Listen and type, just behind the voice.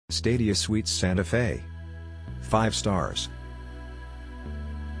Stadia Suites Santa Fe. 5 stars.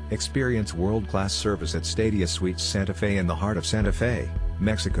 Experience world-class service at Stadia Suites Santa Fe in the heart of Santa Fe,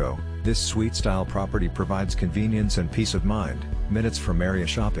 Mexico. This suite-style property provides convenience and peace of mind, minutes from area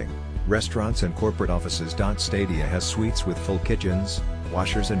shopping, restaurants and corporate offices. Stadia has suites with full kitchens,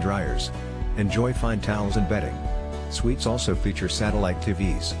 washers and dryers. Enjoy fine towels and bedding. Suites also feature satellite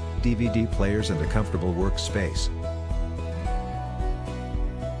TVs, DVD players and a comfortable workspace.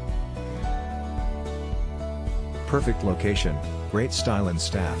 Perfect location, great style and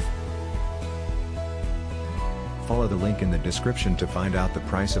staff. Follow the link in the description to find out the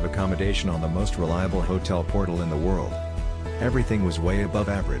price of accommodation on the most reliable hotel portal in the world. Everything was way above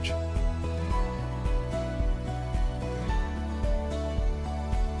average.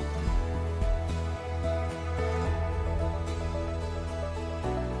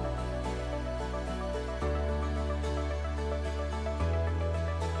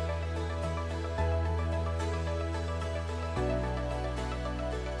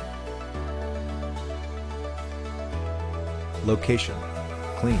 Location: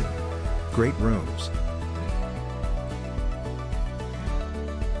 clean, great rooms.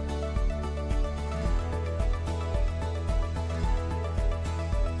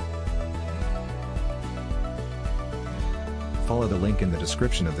 Follow the link in the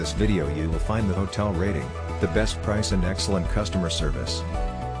description of this video. You will find the hotel rating, the best price and excellent customer service.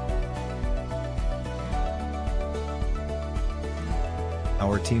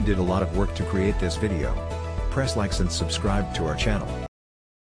 Our team did a lot of work to create this video. Press likes and subscribe to our channel.